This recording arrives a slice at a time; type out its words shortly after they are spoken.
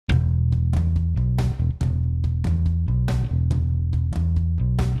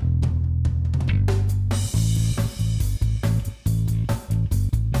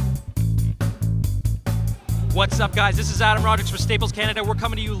What's up, guys? This is Adam Roderick for Staples Canada. We're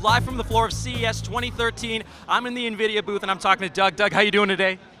coming to you live from the floor of CES 2013. I'm in the NVIDIA booth and I'm talking to Doug. Doug, how you doing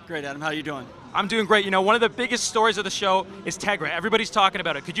today? Great, Adam. How are you doing? I'm doing great. You know, one of the biggest stories of the show is Tegra. Everybody's talking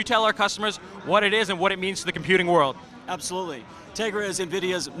about it. Could you tell our customers what it is and what it means to the computing world? Absolutely. Tegra is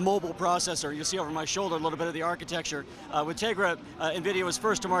NVIDIA's mobile processor. You'll see over my shoulder a little bit of the architecture. With Tegra, NVIDIA was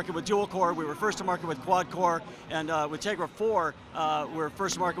first to market with dual core. We were first to market with quad core. And with Tegra 4, we're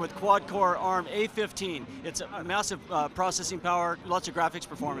first to market with quad core ARM A15. It's a massive processing power, lots of graphics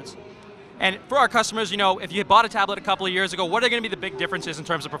performance. And for our customers, you know, if you bought a tablet a couple of years ago, what are going to be the big differences in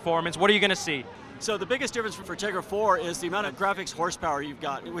terms of performance? What are you going to see? So the biggest difference for Tegra 4 is the amount of graphics horsepower you've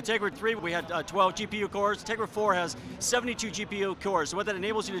got. With Tegra 3, we had 12 GPU cores. Tegra 4 has 72 GPU cores. So what that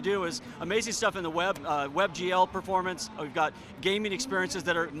enables you to do is amazing stuff in the web, WebGL performance. We've got gaming experiences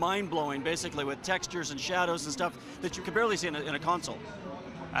that are mind-blowing, basically, with textures and shadows and stuff that you can barely see in a console.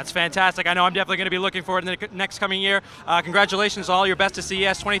 That's fantastic. I know I'm definitely going to be looking forward to the next coming year. Congratulations, all your Best of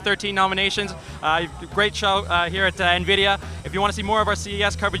CES 2013 nominations. Great show here at NVIDIA. If you want to see more of our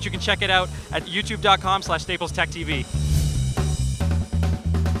CES coverage, you can check it out at youtube.com/StaplesTechTV.